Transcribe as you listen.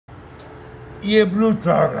Ihr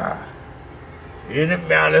Blutsauger, ihr nimmt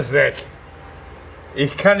mir alles weg.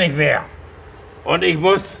 Ich kann nicht mehr. Und ich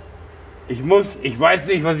weiß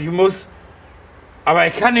nicht, was ich muss, aber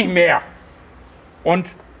ich kann nicht mehr. Und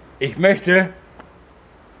ich möchte,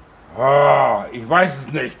 ich weiß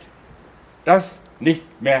es nicht, das nicht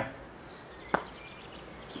mehr.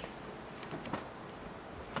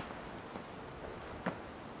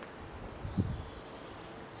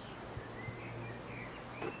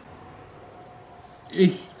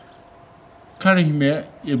 Ich kann nicht mehr,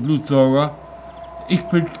 ihr Blutsauger. Ich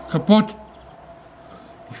bin kaputt.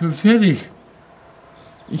 Ich bin fertig.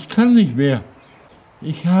 Ich kann nicht mehr.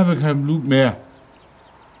 Ich habe kein Blut mehr.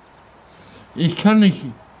 Ich kann nicht.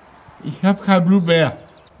 Ich habe kein Blut mehr.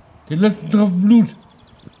 Den letzten Tropfen Blut.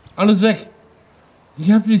 Alles weg. Ich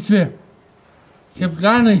habe nichts mehr. Ich habe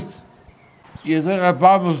gar nichts. Ihr seid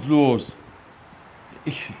erbarmungslos.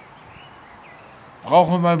 Ich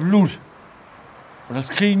brauche mein Blut. Und das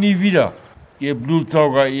kriege ich nie wieder. Ihr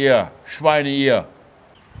Blutsauger, ihr Schweine, ihr.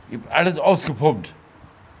 Ihr habt alles ausgepumpt.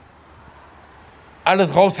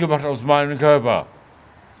 Alles rausgemacht aus meinem Körper.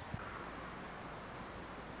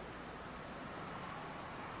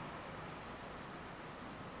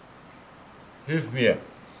 Hilf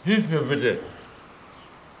mir bitte.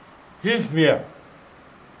 Hilf mir.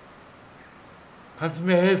 Kannst du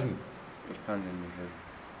mir helfen? Ich kann dir nicht helfen.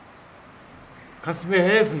 Kannst du mir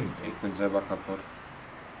helfen? Ich bin selber kaputt.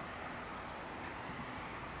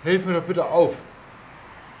 Hilf mir doch bitte auf.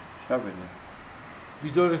 Ich habe es nicht. Wie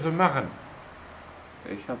soll ich das denn machen?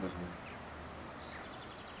 Ich habe es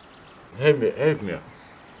nicht. Helf mir.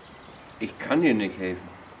 Ich kann dir nicht helfen.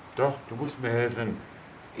 Doch, du musst mir helfen.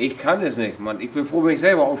 Ich kann es nicht, Mann. Ich bin froh, wenn ich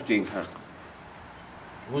selber aufstehen kann.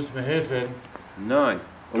 Du musst mir helfen. Nein.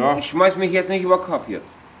 Und Doch. ich schmeiß mich jetzt nicht über Kopf hier.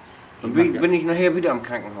 Dann bin ich nachher wieder im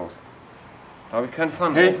Krankenhaus. Da habe ich keinen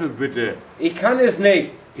Fun. Hilf mir bitte. Ich kann es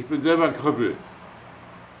nicht. Ich bin selber ein Krüppel.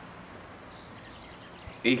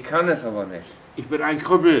 Ich kann es aber nicht. Ich bin ein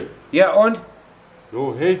Krüppel. Ja und?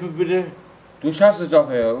 So, hilf mir bitte. Du schaffst es doch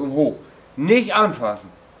hoch. Nicht anfassen.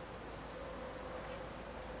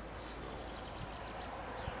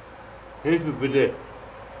 Hilf mir bitte.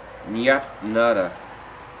 Niet, nada.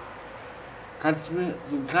 Kannst du mir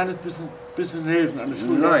so ein kleines bisschen helfen an der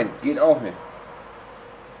Schulter? Nein, geht auch nicht.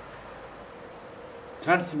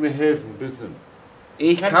 Kannst du mir helfen, ein bisschen?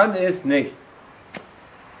 Ich kann es nicht.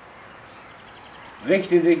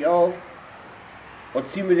 Richte dich auf und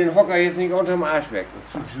zieh mir den Hocker jetzt nicht unter dem Arsch weg.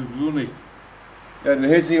 Das tue ich sowieso nicht. Ja, du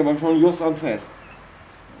hältst dich aber schon just an fest.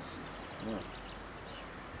 Ja.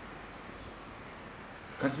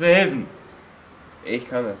 Kannst du mir helfen? Ich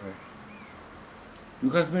kann das nicht.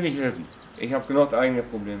 Du kannst mir nicht helfen. Ich habe genug eigene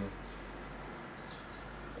Probleme.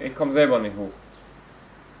 Ich komme selber nicht hoch.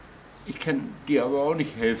 Ich kann dir aber auch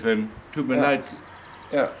nicht helfen. Tut mir Ja. leid.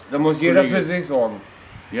 Ja, da muss jeder Kollege. für sich sorgen.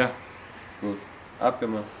 Ja, Gut,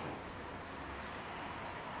 abgemacht.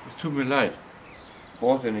 es tut mir leid.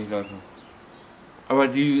 Braucht ihr nicht, Leute. Aber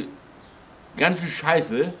die ganze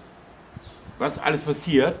Scheiße, was alles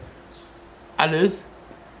passiert, alles,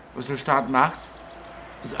 was der Staat macht,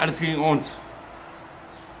 ist alles gegen uns.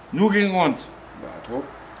 Nur gegen uns. Warte.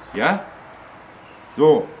 Ja?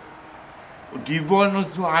 So. Und die wollen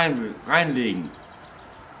uns nur reinlegen.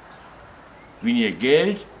 Weniger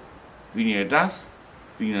Geld, weniger das.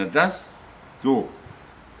 So.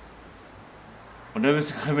 Und dann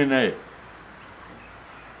bist du kriminell.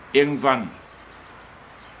 Irgendwann.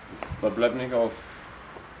 Das bleibt nicht aus.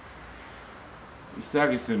 Ich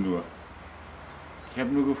sage es dir nur. Ich habe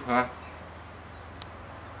nur gefragt,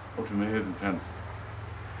 ob du mir helfen kannst.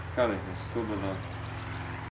 Kann ich nicht. Tut mir leid.